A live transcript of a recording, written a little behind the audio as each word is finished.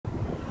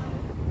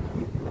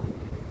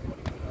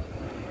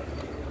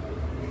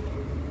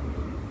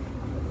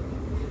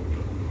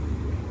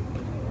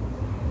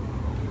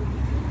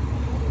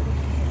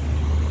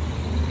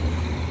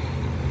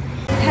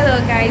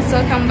guys,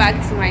 welcome back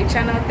to my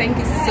channel. Thank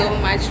you so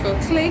much for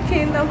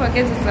clicking. Don't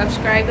forget to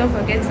subscribe, don't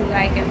forget to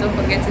like, and don't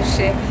forget to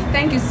share.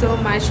 Thank you so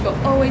much for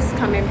always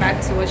coming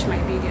back to watch my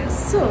videos.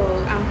 So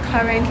I'm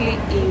currently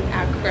in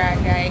Accra,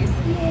 guys.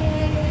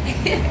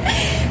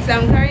 Yay! So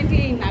I'm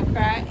currently in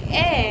Accra,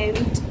 and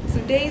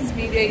today's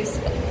video is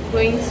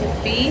going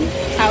to be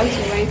how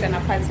to rent an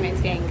apartment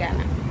here in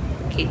Ghana.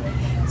 Okay,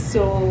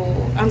 so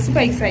I'm super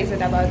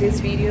excited about this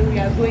video. We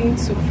are going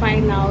to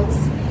find out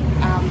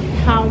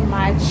how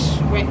much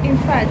rent. In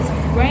fact,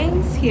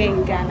 rents here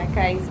in Ghana,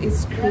 guys,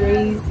 is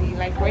crazy.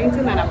 Like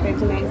renting an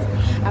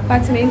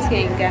apartment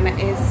here in Ghana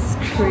is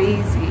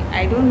crazy.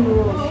 I don't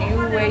know of you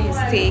where you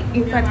stay.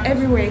 In fact,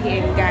 everywhere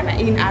here in Ghana,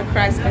 in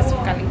Accra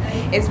specifically,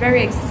 it's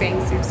very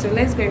expensive. So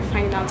let's go and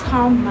find out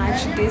how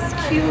much this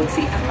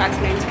cutie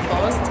apartment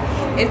costs.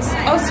 It's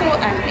also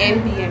an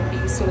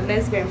Airbnb, so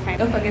let's go and find.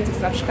 Don't forget to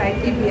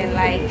subscribe, give me a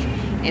like,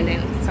 and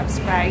then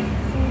subscribe,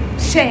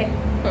 share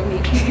for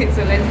me.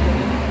 So let's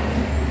go.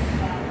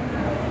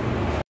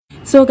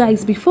 So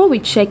guys, before we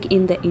check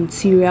in the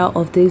interior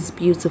of this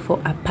beautiful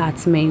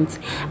apartment,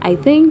 I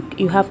think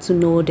you have to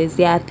know this.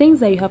 There are things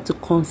that you have to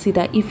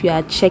consider if you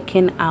are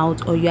checking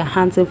out or you are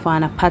hunting for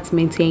an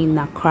apartment here in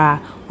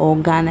Accra or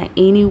Ghana,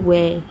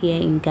 anywhere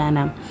here in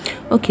Ghana.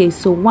 Okay,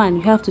 so one,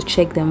 you have to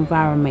check the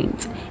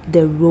environment,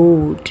 the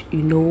road,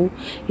 you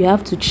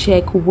have to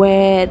check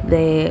where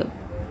the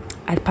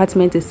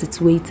apartment is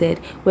situated,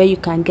 where you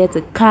can get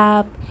a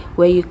cab,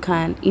 where you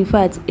can, in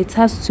fact, it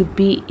has to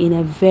be in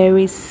a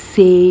very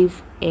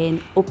safe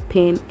and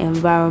open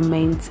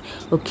environment.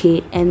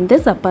 Okay, and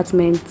this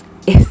apartment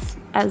is,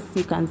 as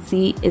you can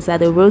see, is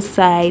at the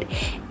roadside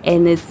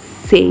and it's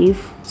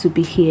safe to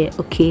be here.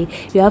 Okay,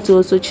 you have to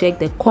also check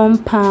the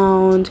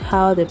compound,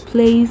 how the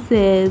place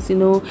is.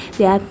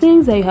 There are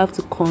things that you have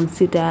to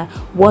consider: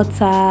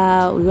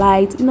 water,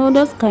 light,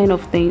 those kind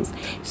of things.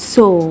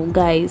 So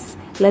guys,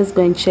 let's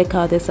go and check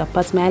out this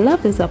apartment. I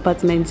love this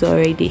apartment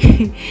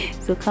already.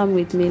 So come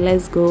with me,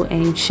 let's go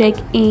and check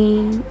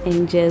in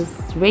and just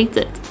rate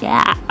it.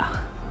 Yeah.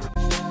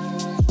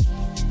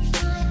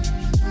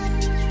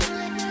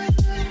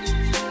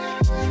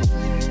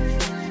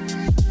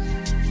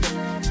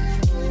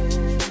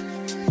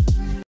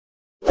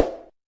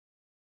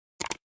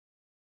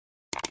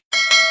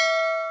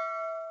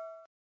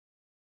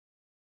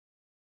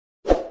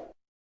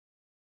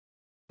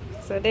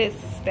 So this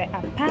is the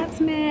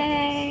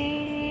apartment.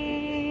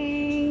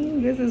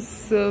 This is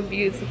so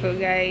beautiful,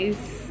 guys.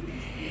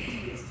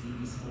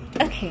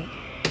 Okay,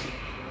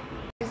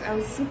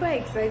 I'm super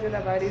excited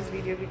about this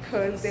video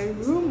because the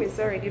room is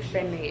already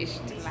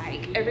finished.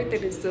 Like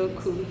everything is so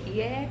cool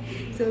here.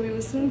 So we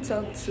will soon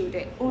talk to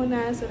the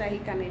owner so that he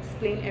can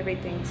explain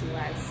everything to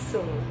us.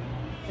 So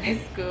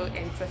let's go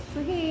and talk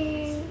to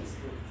him.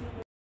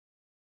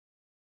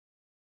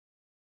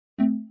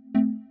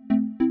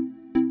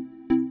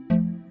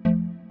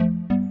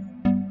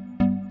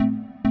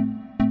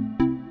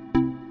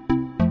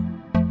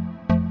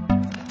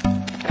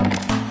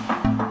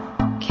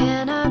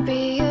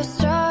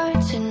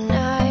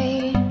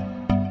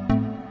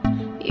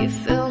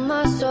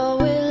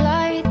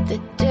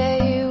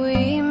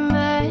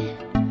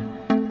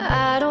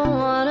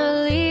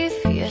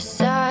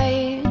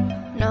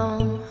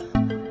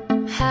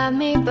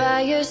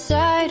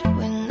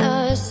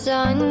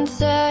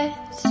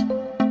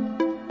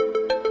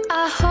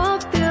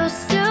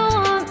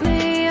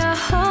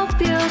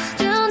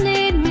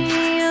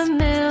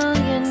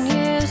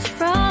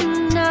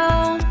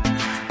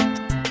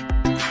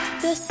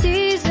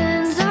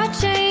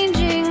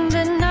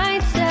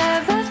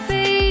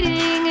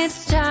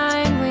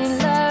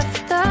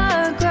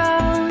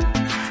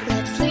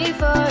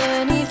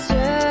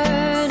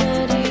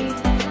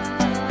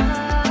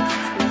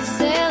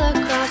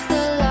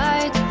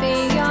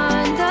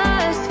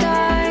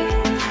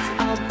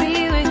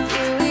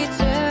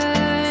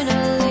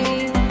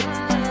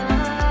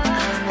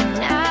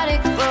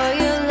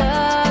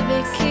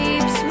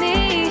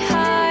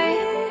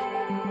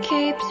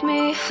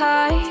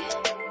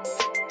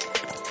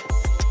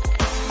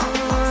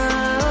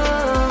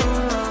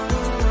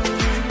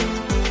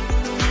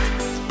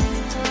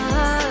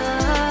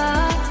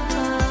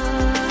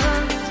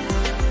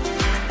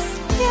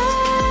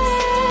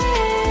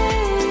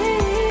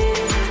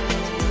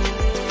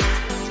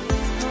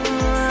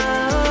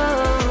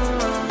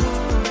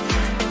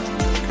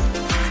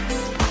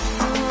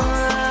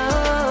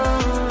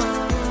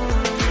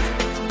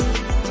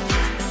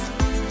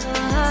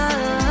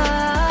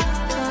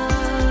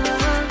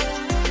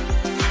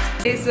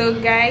 So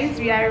guys,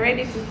 we are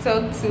ready to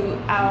talk to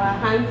our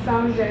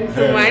handsome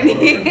gentleman.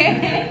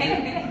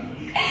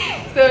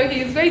 So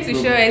he's going to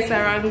show us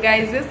around,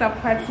 guys. This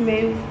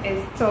apartment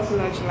is top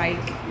notch.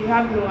 Like, you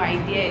have no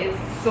idea.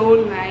 It's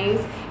so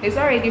nice. It's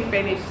already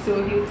finished,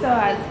 so he'll tell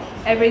us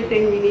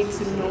everything we need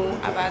to know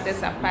about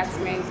this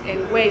apartment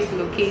and where it's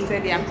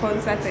located, their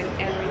contact and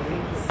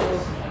everything. So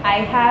I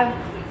have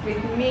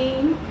with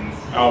me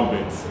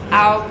Albert.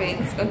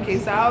 Okay,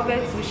 so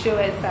Albert will show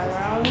us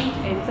around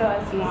and tell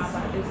us more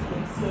about this place.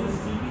 So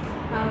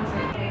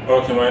Albert.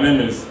 Okay, my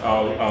name is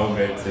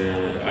Albert.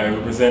 I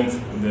represent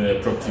the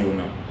property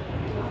owner.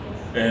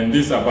 And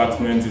this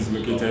apartment is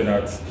located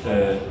at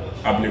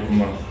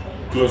Ablekuma,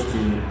 close to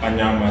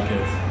Anyaa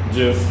Market,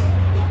 just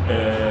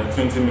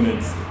 20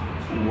 minutes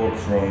walk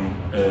from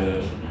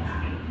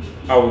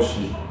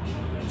Awoshie,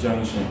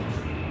 Junction.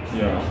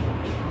 Yeah.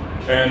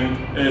 And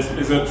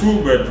it's a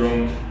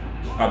 2-bedroom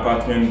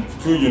apartment,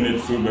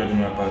 2-unit,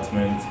 2-bedroom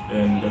apartment,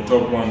 and the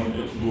top one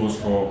goes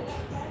for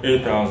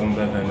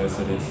 8,500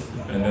 cedis,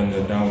 and then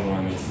the down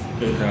one is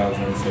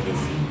 8,000 cedis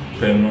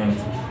per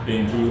month,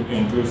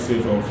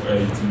 inclusive of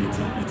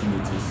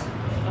utilities.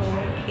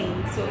 Okay,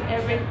 so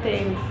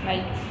everything,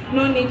 like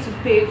no need to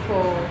pay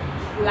for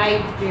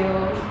light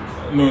bill.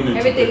 No need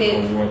everything to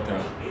pay is for water.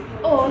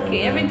 Oh,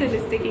 okay, everything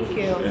is taken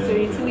care of. So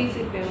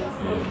utility bills,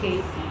 yeah. okay.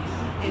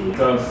 And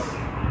plus,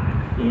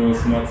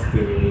 smart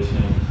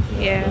sterilization.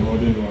 Yeah. The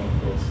modern one, of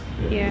course.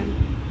 Yeah.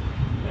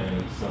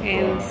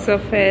 And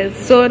sofas,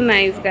 so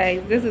nice,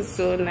 guys. This is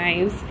so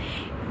nice.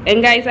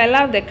 And guys, I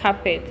love the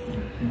carpets.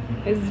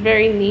 It's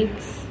very neat.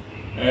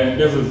 And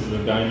this is the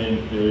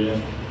dining area.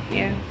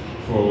 Yeah.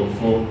 For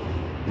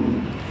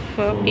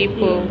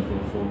people.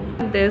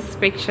 Yeah, this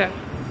picture.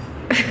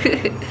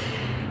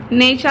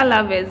 Nature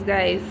lovers,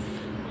 guys.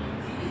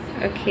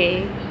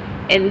 Okay.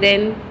 And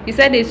then you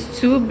said it's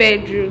 2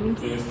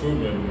 bedrooms. It's 2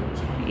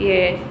 bedrooms.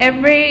 Yeah.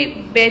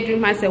 Every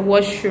bedroom has a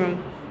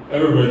washroom.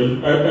 Every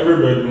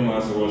bedroom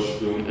has a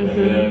washroom, and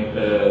then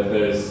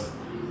there's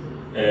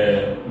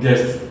a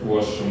guest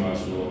washroom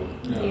as well.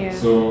 Yeah.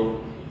 So,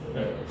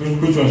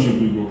 which one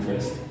should we go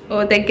first?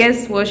 Oh, the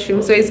guest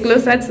washroom. So it's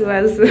closer to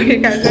us, so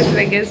we can go to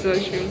the guest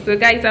washroom. So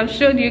guys, I've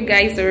showed you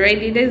guys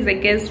already. There's the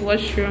guest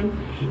washroom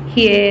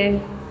here,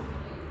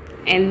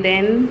 and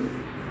then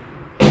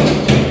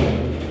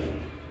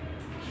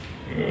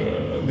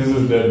this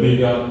is the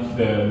bigger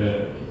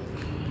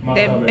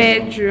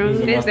bedroom.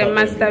 This is the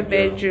master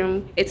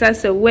bedroom. It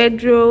has a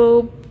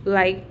wardrobe,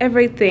 like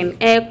everything,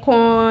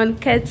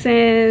 aircon,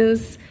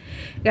 curtains.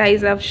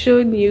 Guys, I've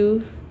shown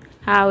you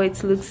how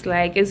it looks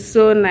like. It's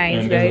so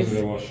nice, and guys. This is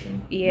the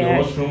washroom. Yeah.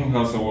 The washroom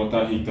has a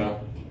water heater.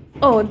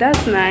 Oh,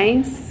 that's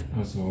nice.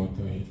 Has a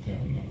water heater.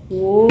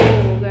 Whoa,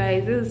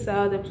 guys, this is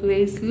how the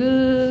place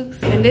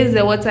looks. And this is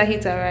the water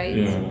heater, right?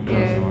 Yeah,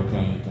 that's the water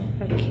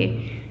heater.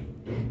 Okay.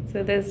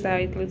 So that's how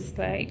it looks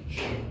like.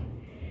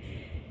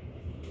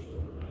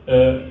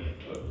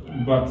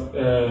 But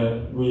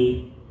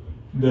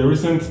the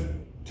recent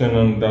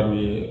tenant that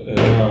we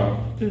have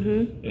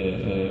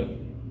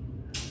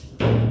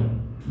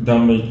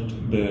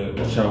damaged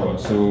the shower,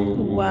 so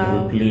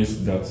wow. we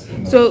replaced that.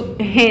 So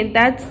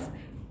that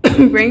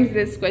brings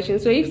this question.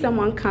 So if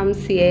someone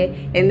comes here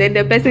and then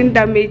the person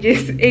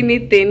damages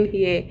anything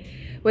here,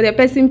 will the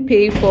person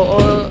pay for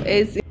all?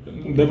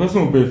 The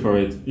person will pay for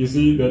it. You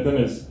see, the thing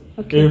is,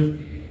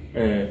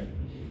 if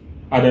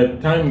at the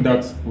time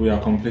that we are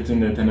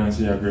completing the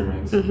tenancy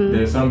agreement,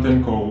 there's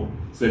something called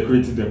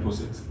security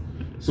deposit.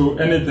 So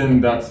anything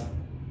that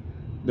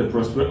the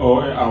prospect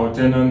or our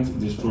tenant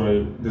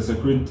destroy, the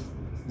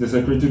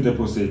security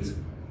deposit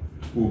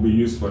will be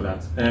used for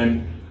that.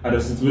 And at the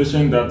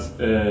situation that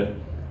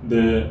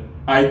the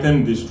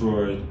item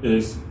destroyed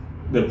is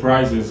the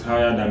price is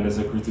higher than the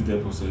security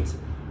deposit,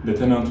 the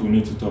tenant will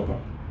need to top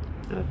up.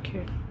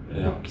 Okay.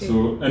 Yeah. Okay.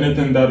 So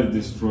anything that is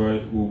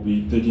destroyed will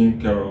be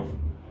taken care of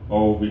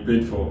or will be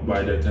paid for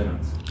by the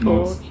tenant,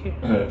 not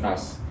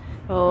us.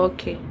 Oh,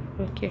 okay.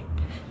 Okay.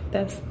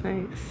 That's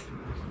nice.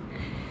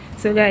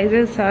 So guys,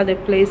 this is how the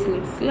place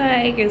looks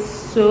like. It's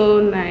so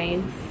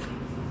nice.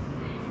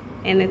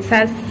 And it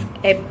has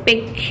a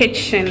big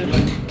kitchen.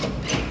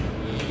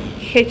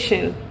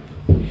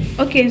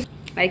 Okay,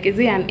 like is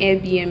it an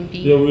Airbnb?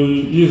 Yeah,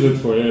 we use it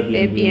for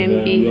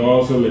Airbnb. We're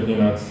also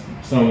looking at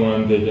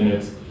someone taking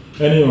it.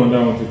 Anyone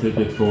that wants to take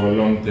it for a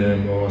long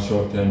term or a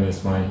short term is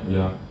fine.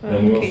 Yeah.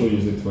 And we also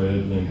use it for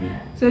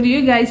Airbnb. So do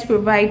you guys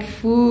provide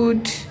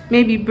food,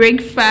 maybe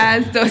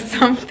breakfast or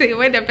something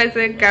when the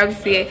person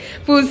comes here?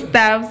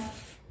 Foodstuffs?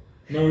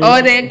 No,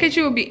 or the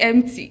kitchen will be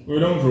empty? We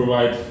don't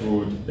provide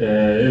food.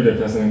 If the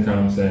person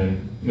comes and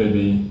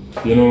maybe,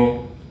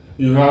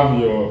 you have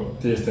your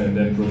taste and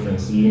then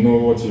preference. You know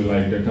what you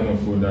like, the kind of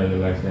food that you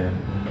like, and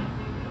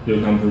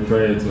you can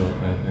prepare it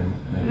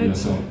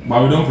yourself.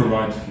 But we don't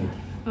provide food.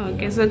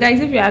 Okay, so guys,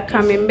 if you are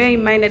coming, bear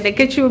in mind that the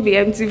kitchen will be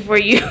empty for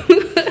you.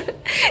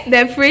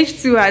 The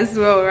fridge too as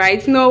well,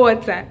 right? No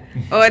water.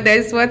 Or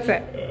there's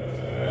water.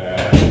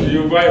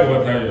 You buy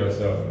water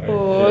yourself. Right?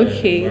 Oh,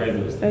 okay.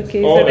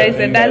 Okay, so there's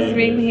a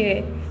dustbin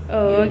here.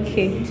 Oh,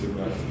 okay.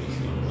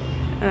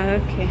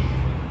 Okay.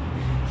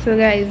 So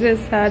guys, this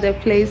is how the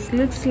place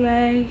looks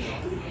like.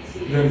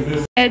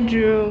 This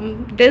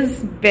bedroom,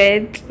 this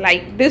bed,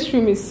 like this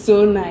room is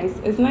so nice.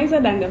 It's nicer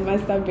than the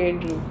master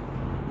bedroom.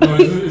 No,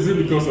 is it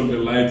because of the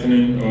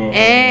lighting or?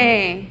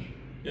 Yeah,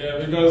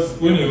 because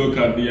when you look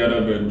at the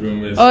other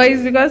bedroom,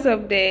 it's because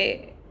of the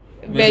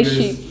bed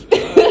sheets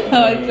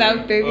or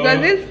something. Because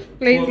this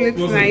place looks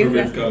nicer. What's your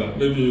favorite color?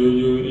 Maybe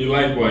you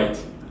like white.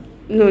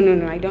 No,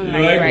 I don't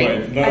like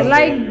white. I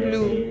like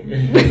blue.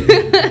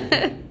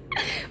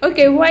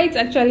 Okay, white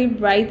actually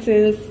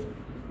brightens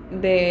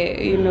the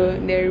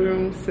the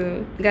room.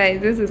 So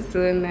guys, this is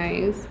so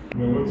nice.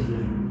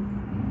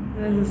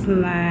 This is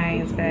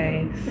nice,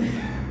 guys.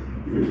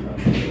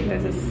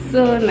 This is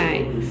so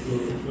nice.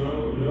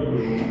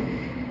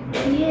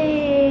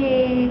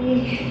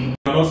 Yay! You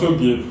can also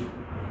give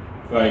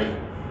like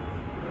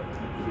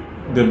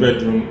the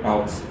bedroom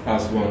out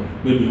as one,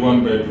 maybe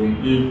one bedroom.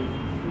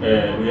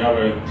 If we have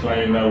a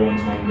client that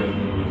wants one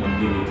bedroom, we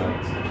can give it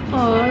out.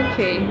 Oh,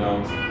 okay.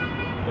 Without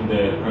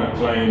the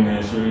client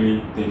necessarily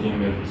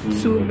taking the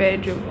two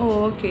bedroom.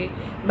 Oh, okay.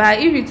 But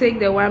if you take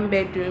the one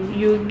bedroom,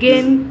 you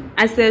gain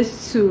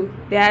access to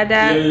the other.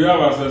 Yeah, you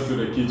have access to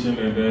the kitchen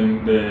and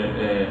then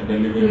the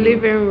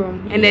living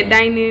room. And the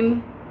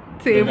dining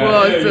table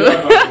also.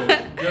 also.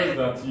 Just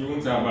that you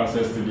won't have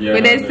access to the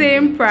other. With the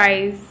same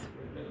price.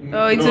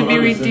 Oh, it will be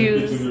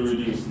reduced. It will be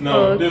reduced.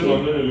 Now, this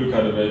one, when you look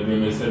at the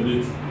bedroom, it's a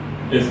bit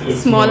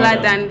it's smaller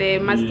than the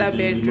master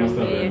bedroom. The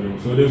master bedroom.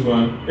 So this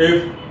one,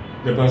 if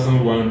the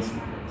person wants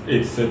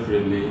it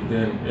separately,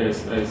 then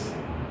it's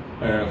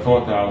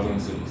 4,000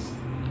 cedis.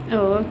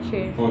 Oh,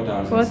 okay.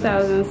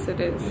 4,000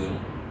 cedis. Yeah.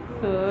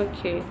 Oh,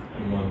 okay. A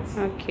month.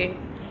 Okay.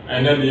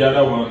 And then the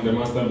other one, the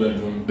master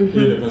bedroom, if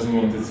the person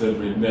wants it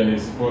separate, then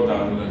it's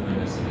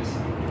 4,500 cedis.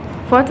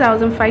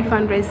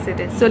 4,500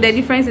 cedis. So the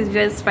difference is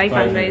just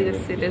 500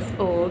 cedis.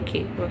 Oh,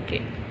 okay.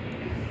 Okay.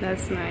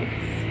 That's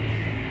nice.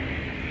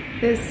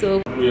 That's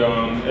so. We are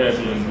on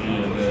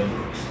Airbnb and then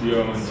we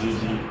are on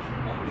GG.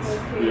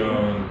 We are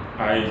on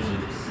IG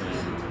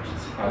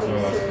as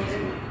well as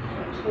Facebook.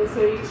 So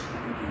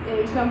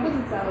you can put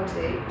it out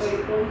there, or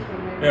you don't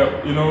remember. Yeah,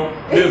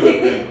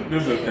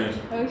 this is the thing.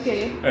 Okay.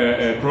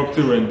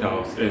 Property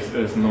rentals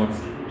is not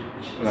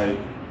like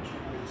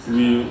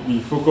we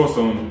focus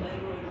on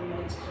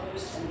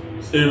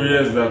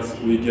areas that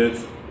we get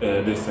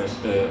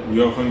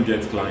we often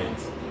get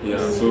clients.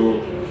 Yeah,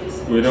 so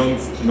we don't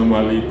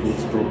normally put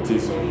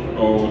properties on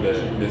all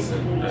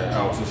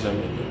our social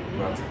media,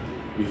 but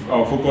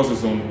our focus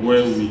is on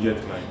where we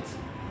get clients.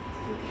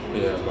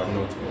 Yeah, but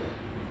not all.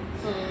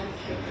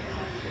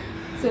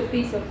 So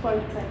please your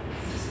contact.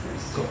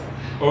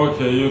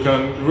 Okay, you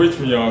can reach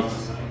me out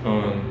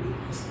on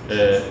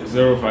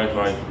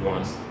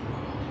 0551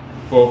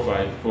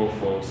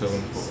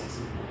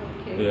 454474.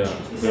 Okay. Yeah,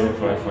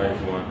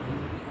 0551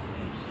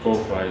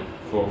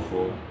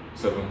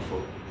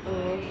 454474.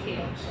 Okay.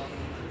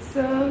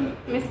 So,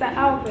 Mr.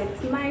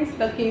 Albert, nice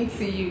talking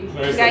to you.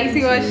 Nice Guys,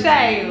 he was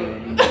shy.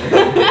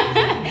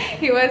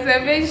 He was a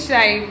bit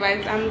shy,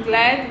 but I'm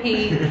glad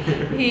he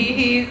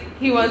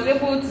was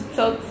able to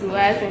talk to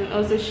us and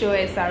also show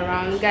us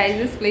around. Guys,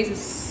 this place is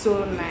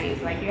so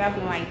nice. Like, you have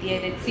no idea.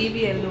 The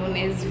TV alone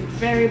is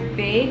very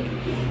big.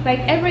 Like,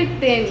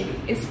 everything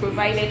is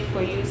provided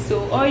for you.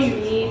 So all you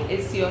need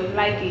is your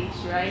luggage,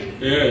 right?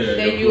 Yeah.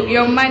 Then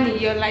your money,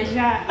 your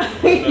laja.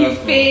 You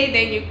pay,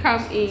 then you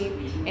come in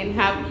and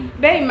have.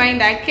 Bear in mind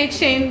that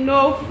kitchen,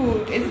 no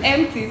food, it's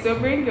empty, so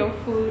bring your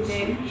food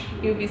and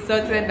you'll be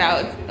sorted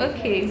out.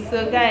 Okay,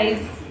 so guys,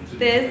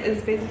 this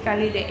is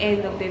basically the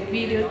end of the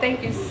video.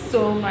 Thank you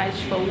so much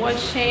for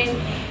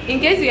watching. In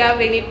case you have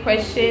any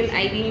question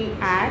I didn't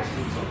ask,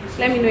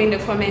 let me know in the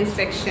comment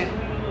section.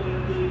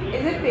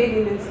 Is it paid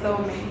in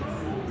installments?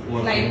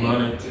 What, like the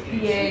money?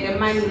 Yeah, the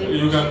money.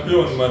 You can pay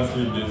on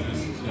monthly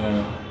basis.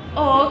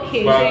 Oh,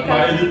 okay. But, so you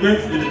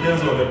can... it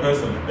depends on the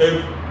person.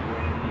 If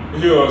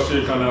he or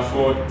she can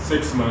afford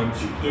 6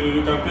 months,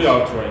 you can pay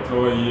outright,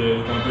 or a year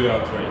you can pay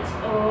outright.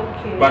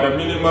 Okay. But the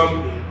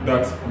minimum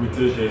that we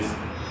take is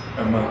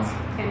a month.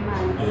 A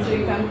month. Yeah. So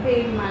you can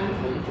pay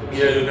monthly.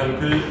 Yeah, you can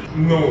pay.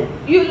 No.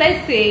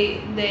 Let's say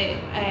the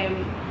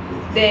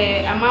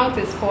amount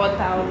is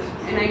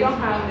 4,000, and I don't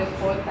have the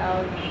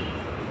 4,000.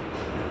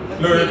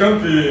 No, you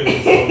can't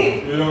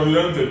pay. You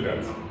don't take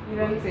that. You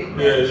don't take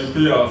that. Yeah, you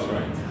pay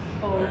outright.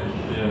 Oh.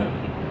 Yeah.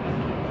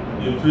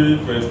 You pay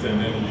first and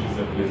then you use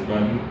the place,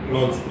 but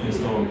not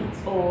installments.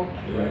 Oh.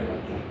 Yeah.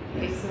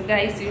 Okay, so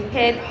guys, you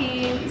heard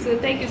him. So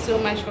thank you so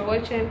much for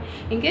watching.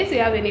 In case you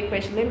have any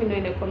question, let me know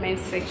in the comment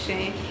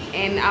section,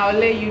 and I'll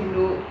let you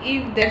know.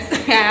 If that's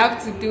I have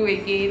to do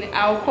again,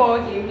 I'll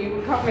call him. He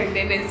will come and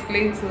then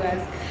explain to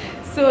us.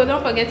 So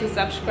don't forget to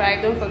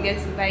subscribe. Don't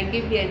forget to like,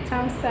 give me a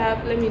thumbs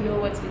up. Let me know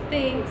what you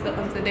think. So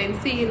until then,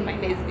 see you in my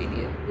next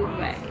video.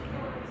 Goodbye.